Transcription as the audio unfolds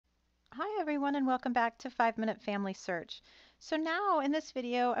everyone, and welcome back to 5 Minute Family Search. So now in this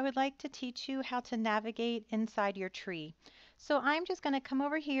video I would like to teach you how to navigate inside your tree. So I'm just going to come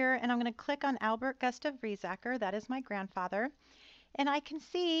over here and I'm going to click on Albert Gustav Riesacker, that is my grandfather, and I can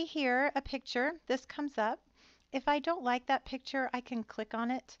see here a picture. This comes up. If I don't like that picture, I can click on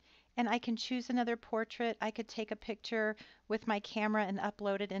it and I can choose another portrait. I could take a picture with my camera and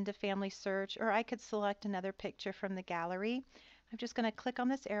upload it into Family Search, or I could select another picture from the gallery. I'm just going to click on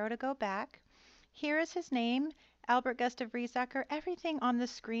this arrow to go back. Here is his name, Albert Gustav Riesacker. Everything on the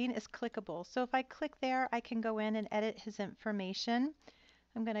screen is clickable. So if I click there, I can go in and edit his information.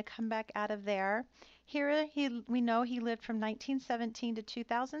 I'm going to come back out of there. Here we know he lived from 1917 to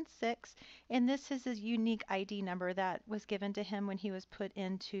 2006, and this is his unique ID number that was given to him when he was put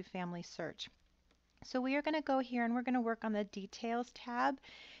into Family Search. So we are going to go here and we're going to work on the Details tab.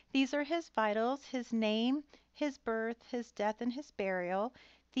 These are his vitals, his name, his birth, his death, and his burial.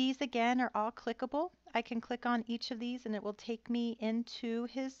 These again are all clickable. I can click on each of these and it will take me into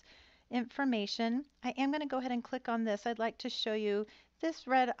his information. I am going to go ahead and click on this. I'd like to show you this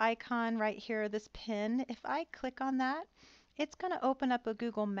red icon right here, this pin. If I click on that, it's going to open up a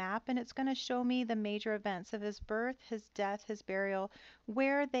Google map and it's going to show me the major events of his birth, his death, his burial,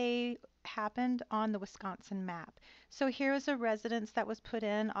 where they happened on the Wisconsin map. So here is a residence that was put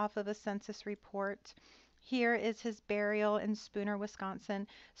in off of a census report. Here is his burial in Spooner, Wisconsin.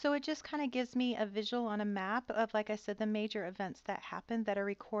 So it just kind of gives me a visual on a map of, like I said, the major events that happened that are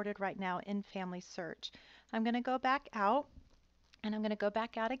recorded right now in Family Search. I'm going to go back out and I'm going to go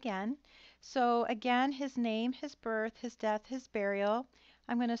back out again. So again, his name, his birth, his death, his burial.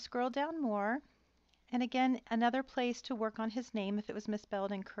 I'm going to scroll down more. And again, another place to work on his name if it was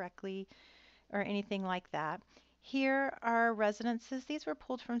misspelled incorrectly or anything like that. Here are residences. These were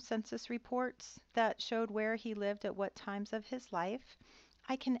pulled from census reports that showed where he lived at what times of his life.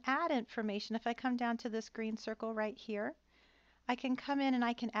 I can add information. If I come down to this green circle right here, I can come in and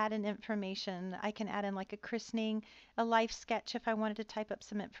I can add in information. I can add in like a christening, a life sketch if I wanted to type up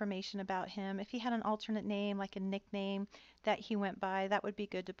some information about him. If he had an alternate name, like a nickname that he went by, that would be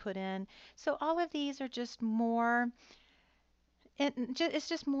good to put in. So all of these are just more, it's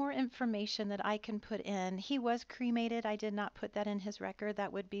just more information that I can put in. He was cremated. I did not put that in his record.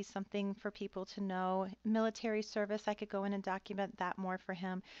 That would be something for people to know. Military service, I could go in and document that more for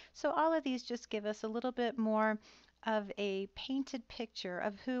him. So all of these just give us a little bit more of a painted picture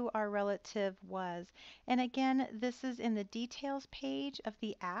of who our relative was. And again, this is in the details page of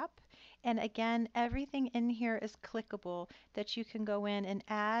the app. And again, everything in here is clickable that you can go in and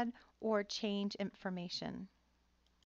add or change information.